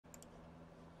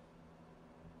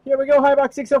Here we go,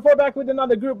 Hobbybox604 back with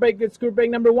another group break. It's group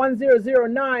break number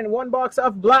 1009, one box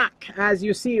of black. As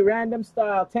you see, random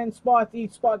style, 10 spots.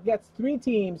 Each spot gets 3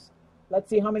 teams. Let's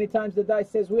see how many times the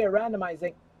dice says we are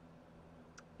randomizing.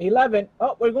 11.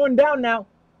 Oh, we're going down now.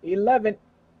 11.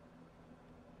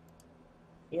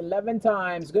 11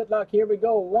 times. Good luck. Here we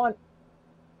go. 1,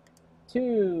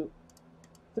 2,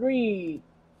 3,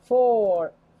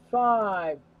 4,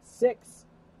 5, 6,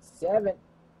 7,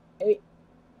 8,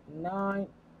 9,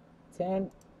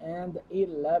 10, and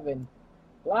 11.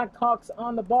 Blackhawks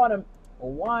on the bottom,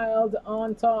 Wild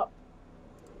on top.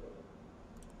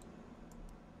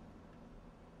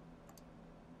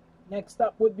 Next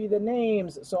up would be the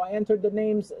names. So I entered the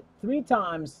names 3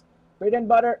 times. Bread and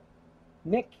Butter,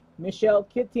 Nick, Michelle,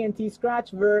 Kid TNT,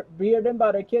 Scratch, Ver, Beard and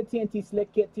Butter, Kid TNT,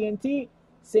 Slick, Kid TNT.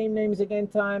 Same names again,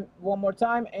 one more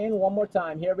time, and one more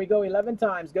time. Here we go, 11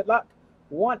 times. Good luck.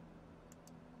 1,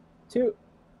 2,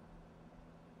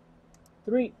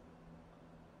 3.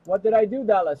 What did I do,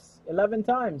 Dallas? 11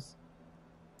 times.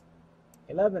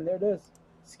 11, there it is.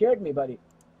 Scared me, buddy.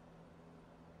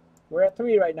 We're at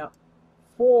 3 right now.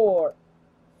 4,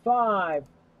 5,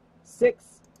 6,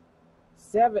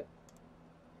 7,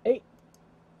 8,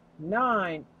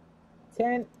 9,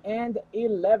 10, and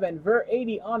 11. Ver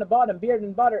 80 on the bottom. Beard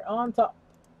and Butter on top.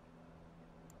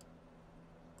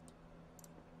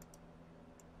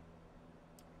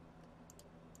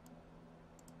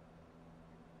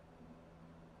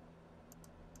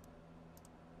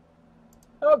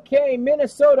 Okay,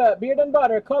 Minnesota, Beard and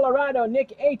Butter, Colorado,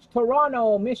 Nick H,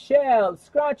 Toronto, Michelle,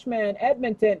 Scratchman,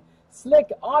 Edmonton,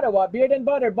 Slick, Ottawa, Beard and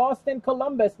Butter, Boston,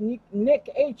 Columbus, Nick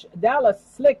H, Dallas,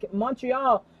 Slick,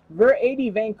 Montreal, Ver 80,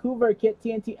 Vancouver, Kit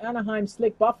TNT, Anaheim,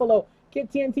 Slick, Buffalo,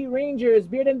 Kit TNT, Rangers,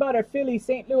 Beard and Butter, Philly,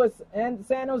 St. Louis, and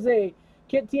San Jose,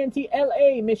 Kit TNT,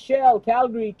 LA, Michelle,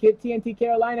 Calgary, Kit TNT,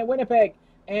 Carolina, Winnipeg,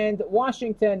 and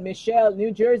Washington, Michelle,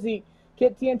 New Jersey,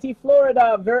 Kit TNT,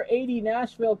 Florida, Ver 80,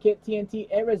 Nashville, Kit TNT,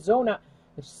 Arizona,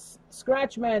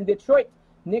 Scratchman, Detroit,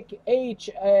 Nick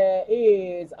H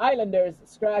is Islanders,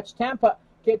 Scratch, Tampa,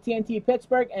 Kit TNT,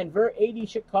 Pittsburgh, and Ver 80,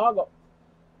 Chicago.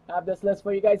 I have this list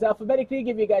for you guys alphabetically.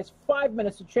 Give you guys 5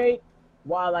 minutes to trade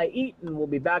while I eat, and we'll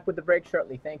be back with the break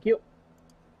shortly. Thank you.